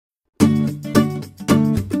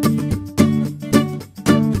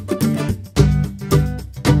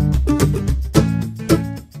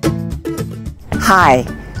Hi,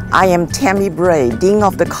 I am Tammy Bray, Dean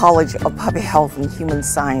of the College of Public Health and Human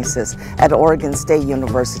Sciences at Oregon State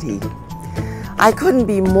University. I couldn't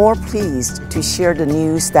be more pleased to share the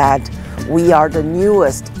news that we are the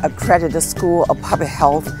newest accredited school of public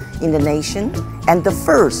health in the nation and the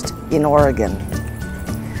first in Oregon.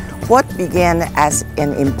 What began as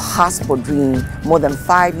an impossible dream more than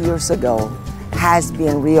 5 years ago has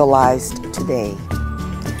been realized today.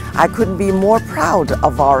 I couldn't be more proud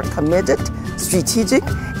of our committed, strategic,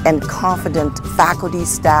 and confident faculty,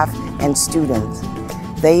 staff, and students.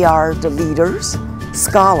 They are the leaders,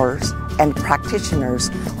 scholars, and practitioners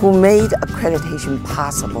who made accreditation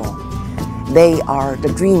possible. They are the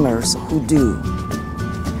dreamers who do.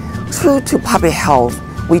 True to public health,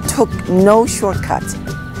 we took no shortcuts.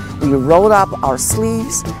 We rolled up our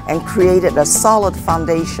sleeves and created a solid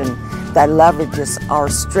foundation that leverages our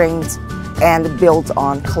strengths and builds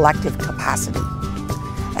on collective capacity.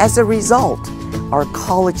 As a result, our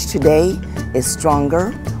college today is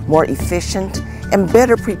stronger, more efficient, and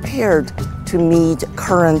better prepared to meet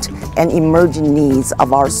current and emerging needs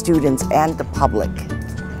of our students and the public.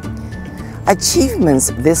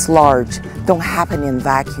 Achievements this large don't happen in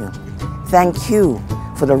vacuum. Thank you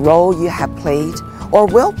for the role you have played or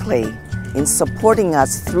will play in supporting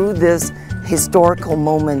us through this historical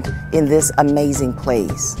moment in this amazing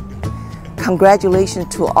place.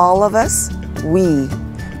 Congratulations to all of us. We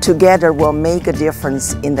together will make a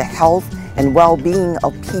difference in the health and well-being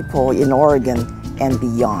of people in Oregon and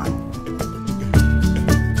beyond.